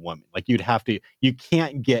stab a woman. Like you'd have to. You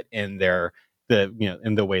can't get in there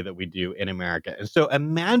in the way that we do in America. And so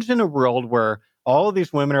imagine a world where all of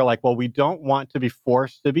these women are like, well, we don't want to be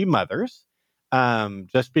forced to be mothers,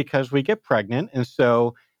 just because we get pregnant. And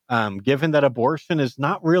so, given that abortion is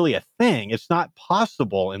not really a thing, it's not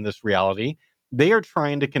possible in this reality, they are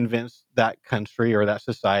trying to convince that country or that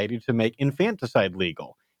society to make infanticide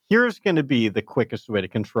legal. Here's going to be the quickest way to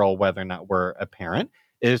control whether or not we're a parent,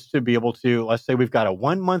 is to be able to, let's say we've got a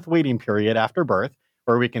 1 month waiting period after birth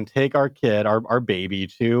where we can take our kid, our baby,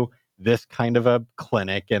 to this kind of a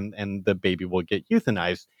clinic, and the baby will get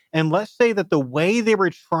euthanized. And let's say that the way they were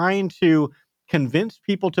trying to convince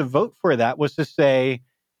people to vote for that was to say,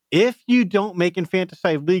 if you don't make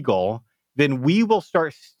infanticide legal, then we will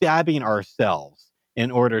start stabbing ourselves in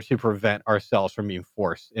order to prevent ourselves from being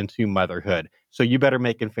forced into motherhood. So you better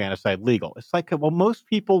make infanticide legal. It's like, well, most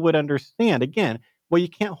people would understand. Again, well, you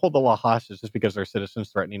can't hold the law hostage just because they're citizens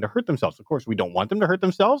threatening to hurt themselves. Of course, we don't want them to hurt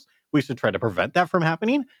themselves. We should try to prevent that from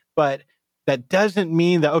happening. But that doesn't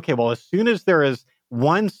mean that, okay, well, as soon as there is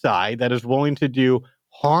one side that is willing to do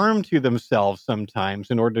harm to themselves sometimes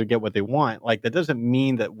in order to get what they want, like that doesn't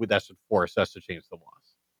mean that should force us to change the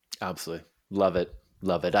laws. Absolutely. Love it.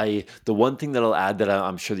 Love it. The one thing that I'll add that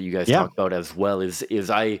I'm sure that you guys Yeah. talked about as well is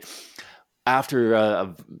I, after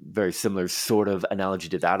a very similar sort of analogy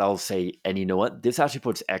to that, I'll say, and you know what? This actually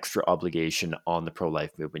puts extra obligation on the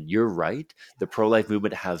pro-life movement. You're right. The pro-life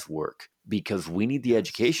movement has work because we need the Yes.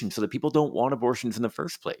 education so that people don't want abortions in the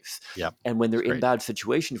first place. Yep. And when they're It's in great. bad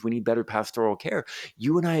situations, we need better pastoral care.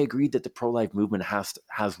 You and I agreed that the pro-life movement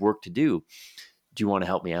has work to do. Do you want to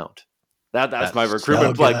help me out? That's my That's so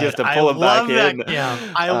recruitment plug, good. just to I pull them back love that, in.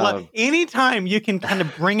 Kim. I love Um, anytime you can kind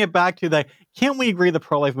of bring it back to the, can't we agree the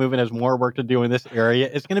pro-life movement has more work to do in this area?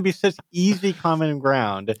 It's going to be such easy common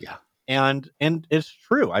ground. yeah, And it's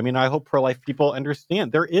true. I mean, I hope pro-life people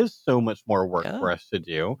understand there is so much more work yeah, for us to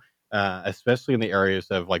do, especially in the areas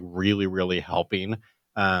of like really, really helping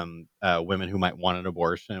women who might want an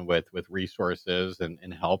abortion with resources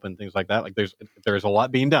and help and things like that. Like there's a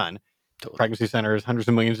lot being done. totally. Pregnancy centers, hundreds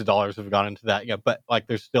of millions of dollars have gone into that. Yeah, but like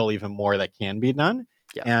there's still even more that can be done.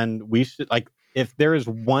 Yeah, And we should, like, if there is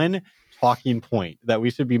one talking point that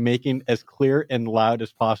we should be making as clear and loud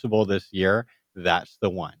as possible this year, that's the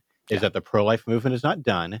one. Is yeah, that the pro-life movement is not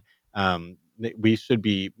done. We should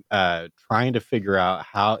be trying to figure out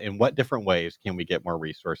how, in what different ways can we get more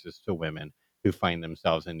resources to women who find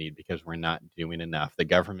themselves in need, because we're not doing enough. The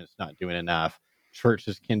government's not doing enough.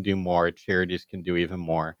 Churches can do more. Charities can do even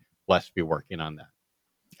more. Let's be working on that.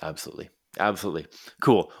 absolutely. Absolutely.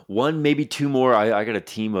 Cool. One, maybe two more. I got a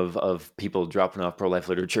team of people dropping off pro-life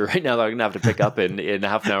literature right now that I'm going to have to pick up in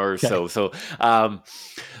half an hour or Okay. so. So,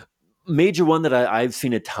 major one that I've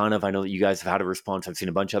seen a ton of. I know that you guys have had a response. I've seen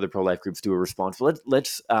a bunch of other pro-life groups do a response.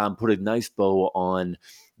 Let's put a nice bow on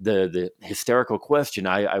the hysterical question,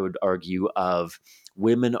 I would argue, of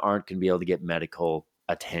women aren't going to be able to get medical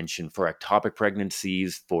attention for ectopic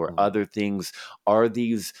pregnancies, for Mm. other things. Are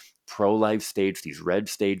these pro-life states, these red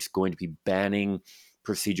states, going to be banning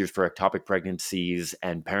procedures for ectopic pregnancies,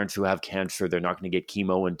 and parents who have cancer, they're not going to get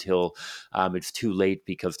chemo until it's too late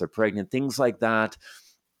because they're pregnant, things like that.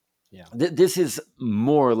 Yeah. This is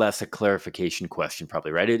more or less a clarification question,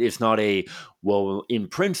 probably, right? It's not a, well, in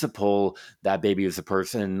principle, that baby is a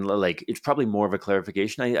person. Like, it's probably more of a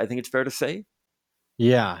clarification, I think it's fair to say.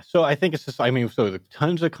 Yeah. So I think it's just, I mean, so there's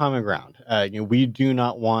tons of common ground. We do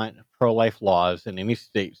not want pro life laws in any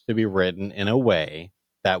states to be written in a way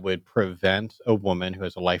that would prevent a woman who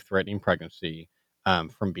has a life threatening pregnancy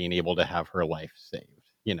from being able to have her life saved.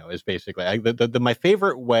 Is basically my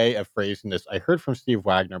favorite way of phrasing this. I heard from Steve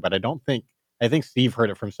Wagner, but I think Steve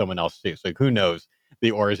heard it from someone else too. So who knows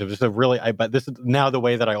the origin of this? Is a really, but this is now the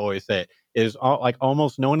way that I always say it is like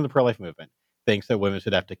almost no one in the pro life movement thinks that women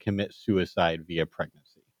should have to commit suicide via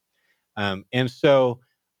pregnancy. And so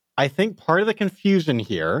I think part of the confusion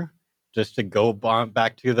here, just to go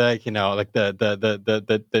back to the, like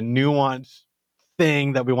the nuance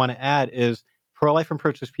thing that we want to add is pro-life and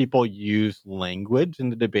pro-choice people use language in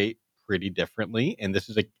the debate pretty differently, and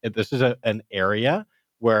an area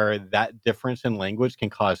where that difference in language can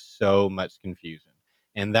cause so much confusion,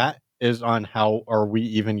 and that is on how are we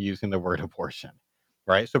even using the word abortion,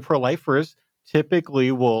 right? So pro-lifers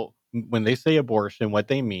typically will, when they say abortion, what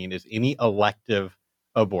they mean is any elective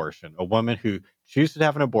abortion. A woman who chooses to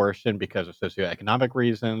have an abortion because of socioeconomic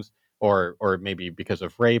reasons or maybe because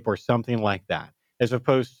of rape or something like that, as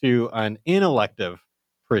opposed to an inelective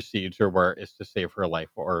procedure where it's to save her life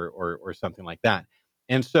or something like that.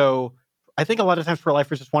 And so I think a lot of times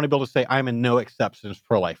pro-lifers just want to be able to say, I'm a no exceptions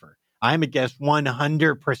pro-lifer. I'm against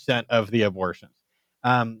 100% of the abortions.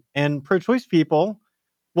 And pro-choice people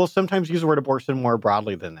will sometimes use the word abortion more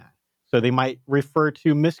broadly than that. So they might refer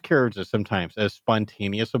to miscarriages sometimes as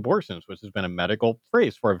spontaneous abortions, which has been a medical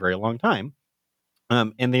phrase for a very long time.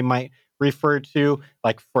 And they might refer to,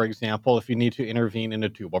 like, for example, if you need to intervene in a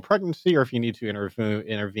tubal pregnancy, or if you need to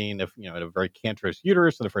intervene if in a very cancerous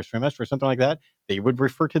uterus in the first trimester or something like that, they would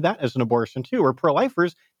refer to that as an abortion too. Or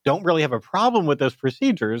pro-lifers don't really have a problem with those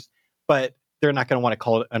procedures, but they're not going to want to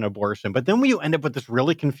call it an abortion. But then we end up with this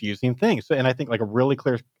really confusing thing. So, and I think like a really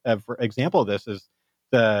clear example of this is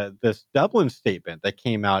this Dublin statement that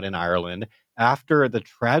came out in Ireland after the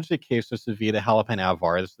tragic case of Savita Halapan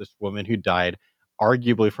Avar, this woman who died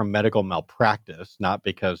arguably from medical malpractice, not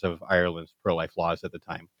because of Ireland's pro-life laws at the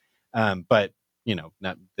time. But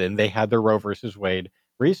then they had their Roe versus Wade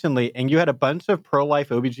recently, and you had a bunch of pro-life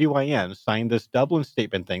OBGYNs sign this Dublin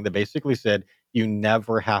statement thing that basically said you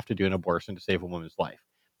never have to do an abortion to save a woman's life.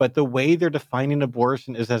 But the way they're defining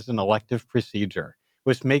abortion is as an elective procedure,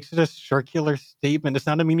 which makes it a circular statement. It's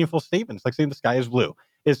not a meaningful statement. It's like saying the sky is blue.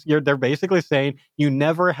 They're basically saying you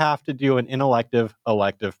never have to do an inelective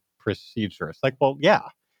elective procedure. It's like, well, yeah,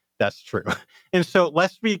 that's true. And so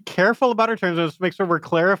let's be careful about our terms. Let's make sure we're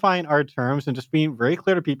clarifying our terms and just being very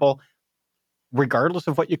clear to people, regardless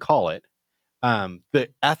of what you call it. The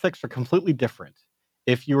ethics are completely different.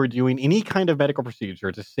 If you are doing any kind of medical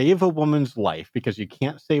procedure to save a woman's life because you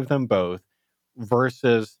can't save them both,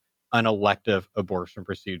 versus an elective abortion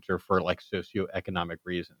procedure for like socioeconomic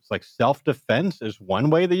reasons. Like self-defense is one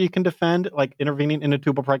way that you can defend like intervening in a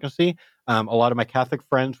tubal pregnancy. A lot of my Catholic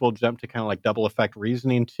friends will jump to kind of like double effect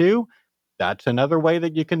reasoning too. That's another way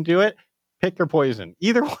that you can do it. Pick your poison.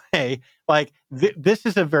 Either way, like this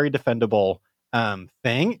is a very defendable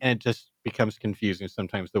thing, and it just becomes confusing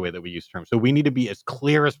sometimes the way that we use terms. So we need to be as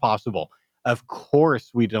clear as possible. Of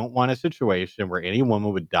course, we don't want a situation where any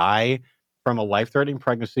woman would die from a life-threatening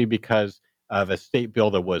pregnancy because of a state bill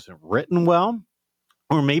that wasn't written well,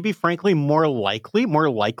 or maybe frankly more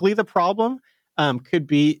likely the problem could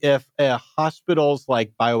be if a hospital's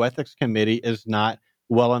like bioethics committee is not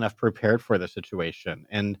well enough prepared for the situation.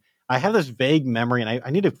 And I have this vague memory, and I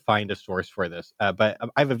need to find a source for this, but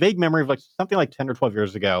I have a vague memory of like something like 10 or 12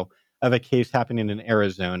 years ago of a case happening in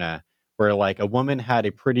Arizona where like a woman had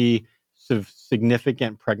a pretty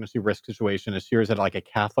significant pregnancy risk situation as serious at like a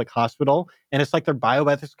Catholic hospital, and it's like their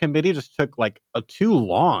bioethics committee just took like too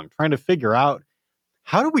long trying to figure out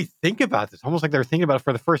how do we think about this? Almost like they were thinking about it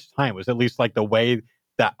for the first time. It was at least like the way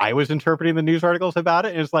that I was interpreting the news articles about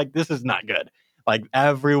it. And it's like, this is not good. Like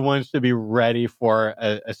everyone should be ready for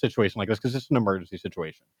a situation like this because it's an emergency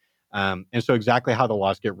situation. And so exactly how the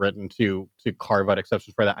laws get written to carve out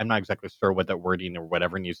exceptions for that, I'm not exactly sure what that wording or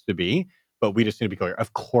whatever needs to be, but we just need to be clear.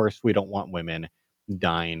 Of course, we don't want women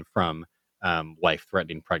dying from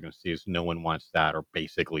life-threatening pregnancies. No one wants that, or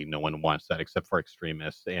basically no one wants that except for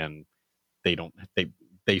extremists, and they don't.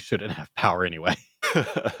 They shouldn't have power anyway.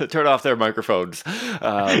 Turn off their microphones.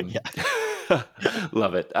 Um, Yeah.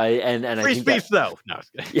 love it. And I Free think that speech, though. No,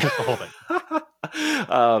 it's yeah. just the whole thing.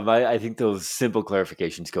 I think those simple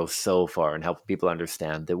clarifications go so far in helping people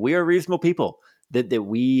understand that we are reasonable people, that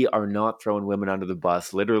we are not throwing women under the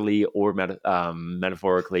bus, literally or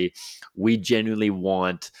metaphorically. We genuinely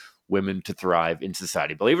want women to thrive in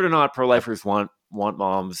society. Believe it or not, Yep. pro-lifers want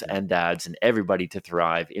moms Yep. and dads and everybody to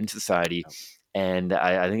thrive in society. Yep. And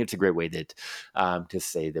I think it's a great way that to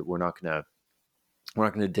say that we're not going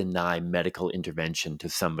to deny medical intervention to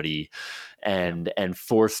somebody Yeah. and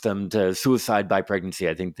force them to suicide by pregnancy.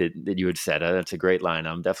 I think that you had said that's a great line.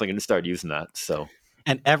 I'm definitely going to start using that. So,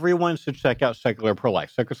 And everyone should check out Secular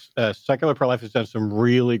Pro-Life. Secular Pro-Life has done some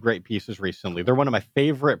really great pieces recently. They're one of my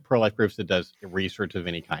favorite pro-life groups that does research of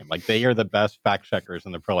any kind. Like, they are the best fact checkers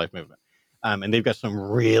in the pro-life movement. And they've got some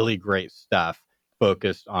really great stuff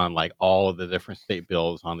focused on like all of the different state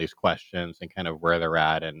bills on these questions and kind of where they're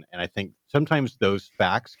at. And I think sometimes those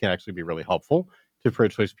facts can actually be really helpful to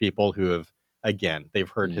pro-choice people who have, again, they've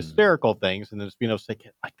heard mm, hysterical things and then just being able to say,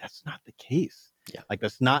 like, that's not the case. yeah. Like,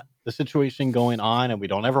 that's not the situation going on, and we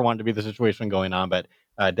don't ever want it to be the situation going on. But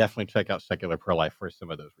definitely check out Secular Pro Life for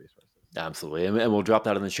some of those resources. Absolutely, and we'll drop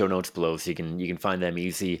that in the show notes below, so you can find them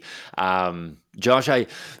easy. Josh, I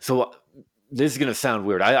so this is gonna sound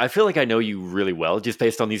weird. I feel like I know you really well just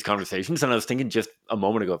based on these conversations, and I was thinking just a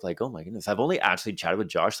moment ago, like, oh my goodness, I've only actually chatted with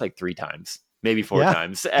Josh like 3 times, maybe four Yeah,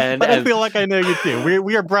 times, but I and feel like I know you too.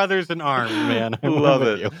 We are brothers in arms, man. I'm love with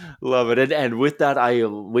it, you. love it. And with that, I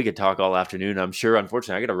we could talk all afternoon. I'm sure.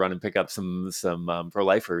 Unfortunately, I got to run and pick up some pro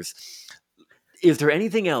lifers. Is there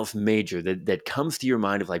anything else major that comes to your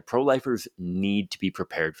mind of like pro lifers need to be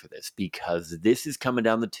prepared for this because this is coming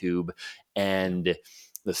down the tube Yeah. and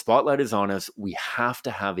the spotlight is on us? We have to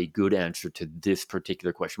have a good answer to this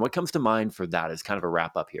particular question. What comes to mind for that as kind of a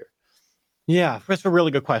wrap up here? Yeah, that's a really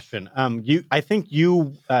good question. I think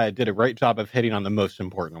you did a great job of hitting on the most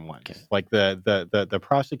important Okay. ones, like the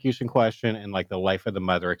prosecution question and like the life of the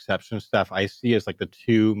mother exception stuff. I see as like the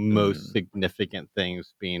two most Mm, significant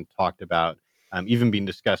things being talked about, even being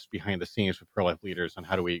discussed behind the scenes with pro life leaders on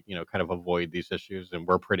how do we, kind of avoid these issues. And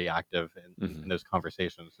we're pretty active in mhm. those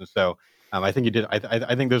conversations. And so I think you did.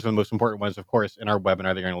 I think those are the most important ones. Of course, in our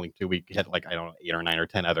webinar, they're going to link to. We hit like I don't know 8 or 9 or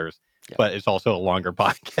 10 others, but it's also a longer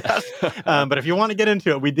podcast. Yeah. But if you want to get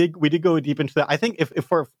into it, we did go deep into that. I think if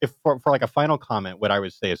for like a final comment, what I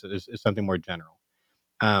would say is something more general.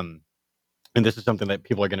 Um, and this is something that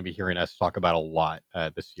people are going to be hearing us talk about a lot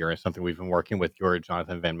this year. It's something we've been working with your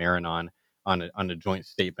Jonathan Van Maren on a joint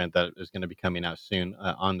statement that is going to be coming out soon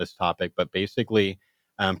on this topic. But basically,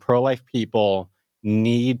 pro-life people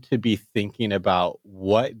need to be thinking about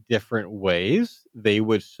what different ways they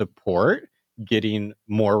would support getting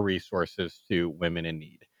more resources to women in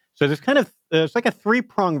need. So there's kind of it's like a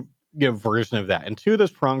three-pronged version of that, and two of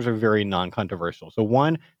those prongs are very non-controversial. So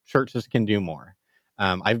one, churches can do more.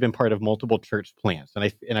 I've been part of multiple church plants,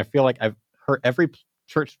 and I feel like I've heard every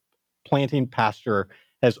church planting pastor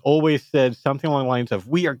has always said something along the lines of,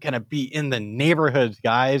 "We are going to be in the neighborhoods,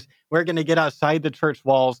 guys. We're going to get outside the church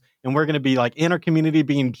walls, and we're going to be like in our community,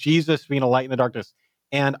 being Jesus, being a light in the darkness."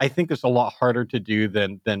 And I think it's a lot harder to do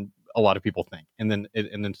than a lot of people think, and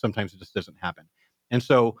then sometimes it just doesn't happen. And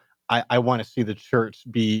so I want to see the church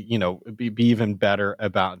be even better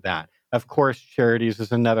about that. Of course, charities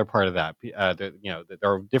is another part of that. That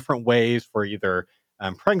there are different ways for either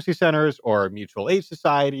pregnancy centers or mutual aid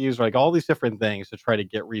societies, or like all these different things to try to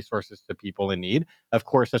get resources to people in need. Of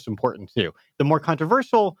course, that's important too. The more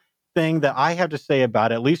controversial thing that I have to say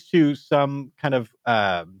about it, at least to some kind of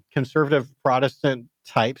conservative Protestant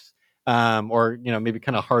types, or maybe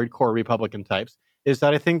kind of hardcore Republican types, is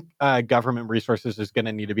that I think government resources is going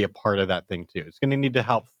to need to be a part of that thing too. It's going to need to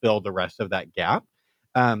help fill the rest of that gap.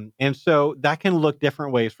 And so that can look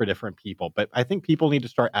different ways for different people. But I think people need to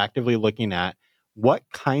start actively looking at what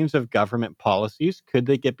kinds of government policies could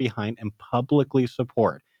they get behind and publicly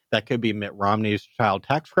support. That could be Mitt Romney's child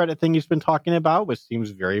tax credit thing he's been talking about, which seems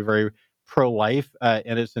very, very pro-life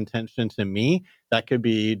in its intention to me. That could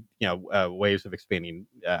be, ways of expanding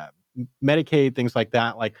Medicaid, things like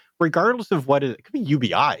that. Like, regardless of what it could be,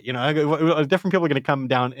 UBI. Different people are going to come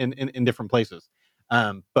down in different places.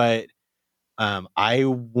 But I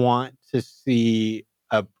want to see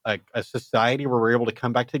a society where we're able to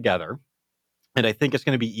come back together, and I think it's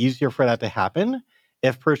going to be easier for that to happen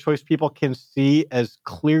if pro-choice people can see as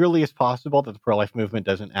clearly as possible that the pro-life movement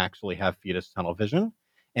doesn't actually have fetus tunnel vision.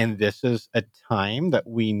 And this is a time that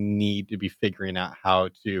we need to be figuring out how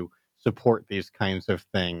to support these kinds of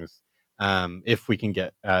things, if we can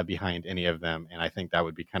get behind any of them. And I think that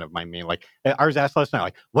would be kind of my main, like, I was asked last night,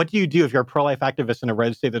 like, what do you do if you're a pro-life activist in a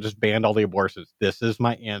red state that just banned all the abortions? This is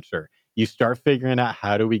my answer. You start figuring out,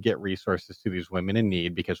 how do we get resources to these women in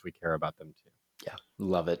need, because we care about them too. Yeah,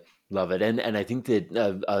 love it, love it, and I think that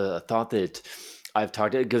a thought that I've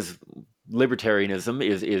talked because libertarianism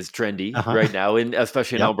is trendy Uh-huh. right now, and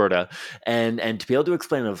especially in Yep. Alberta, and to be able to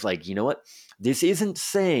explain, of like, you know what, this isn't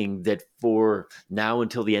saying that for now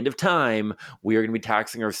until the end of time we are going to be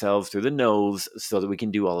taxing ourselves through the nose so that we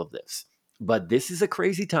can do all of this, but this is a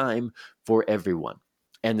crazy time for everyone.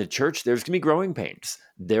 And the church, there's going to be growing pains.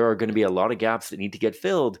 There are going to be a lot of gaps that need to get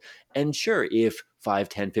filled. And sure, if 5,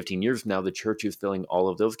 10, 15 years from now, the church is filling all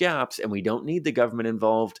of those gaps and we don't need the government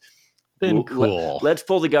involved, Then cool. let's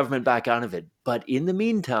pull the government back out of it. But in the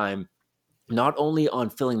meantime, not only on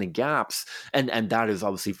filling the gaps, and that is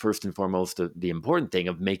obviously first and foremost the important thing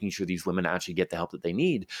of making sure these women actually get the help that they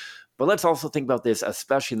need, but let's also think about this,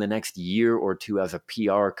 especially in the next year or two, as a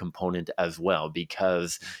PR component as well,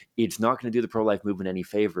 because it's not going to do the pro-life movement any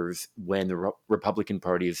favors when the Republican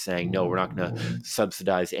Party is saying, no, we're not going to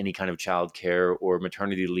subsidize any kind of childcare or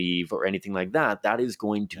maternity leave or anything like that. That is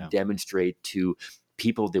going to Yeah. demonstrate to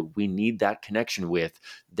people that we need that connection with,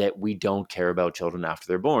 that we don't care about children after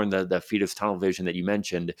they're born, the fetus tunnel vision that you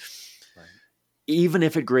mentioned. Right. Even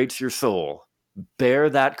if it grates your soul, bear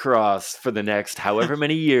that cross for the next however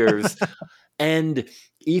many years. And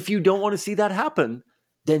if you don't want to see that happen,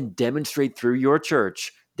 then demonstrate through your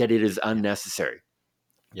church that it is Yeah. unnecessary.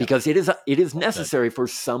 Yep. Because it is Well said. necessary for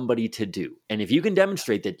somebody to do. And if you can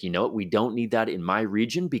demonstrate that, you know what, we don't need that in my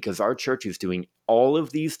region because our church is doing all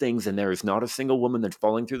of these things and there is not a single woman that's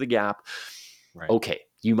falling through the gap, Right. okay,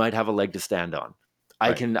 you might have a leg to stand on.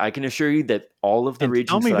 I Right. can assure you that all of the And tell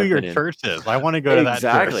regions me that who I've your been in. church is. I wanna go to that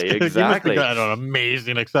church. Exactly, You must be exactly. going to an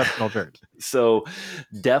amazing, exceptional church. So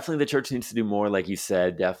definitely the church needs to do more, like you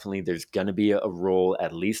said. Definitely there's going to be a role,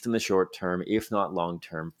 at least in the short term, if not long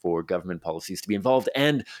term, for government policies to be involved.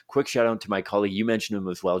 And quick shout out to my colleague, you mentioned him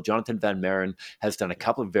as well, Jonathan Van Maren has done a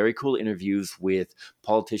couple of very cool interviews with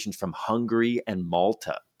politicians from Hungary and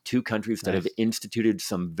Malta, two countries that have Nice. instituted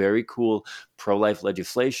some very cool pro-life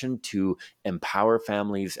legislation to empower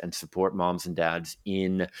families and support moms and dads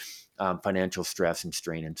in financial stress and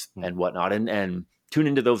strain and whatnot. And tune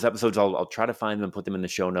into those episodes. I'll try to find them and put them in the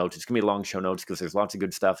show notes. It's gonna be long show notes because there's lots of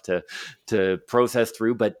good stuff to process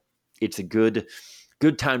through, but it's a good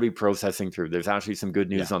time to be processing through. There's actually some good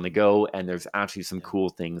news Yeah. on the go, and there's actually some Yeah. cool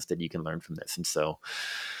things that you can learn from this. And so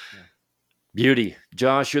Yeah. beauty.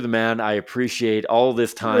 Josh, you're the man. I appreciate all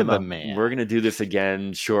this You're time. the We're man. gonna do this again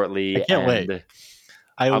I shortly, can't wait. and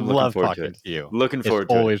I I'm looking love forward to talking it. to you. Looking It's forward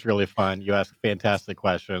to it. always really fun. You ask fantastic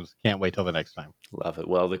questions. Can't wait till the next time. Love it.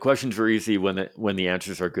 Well, the questions are easy when the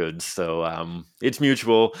answers are good. So it's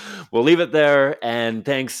mutual. We'll leave it there. And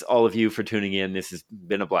thanks all of you for tuning in. This has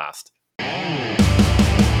been a blast.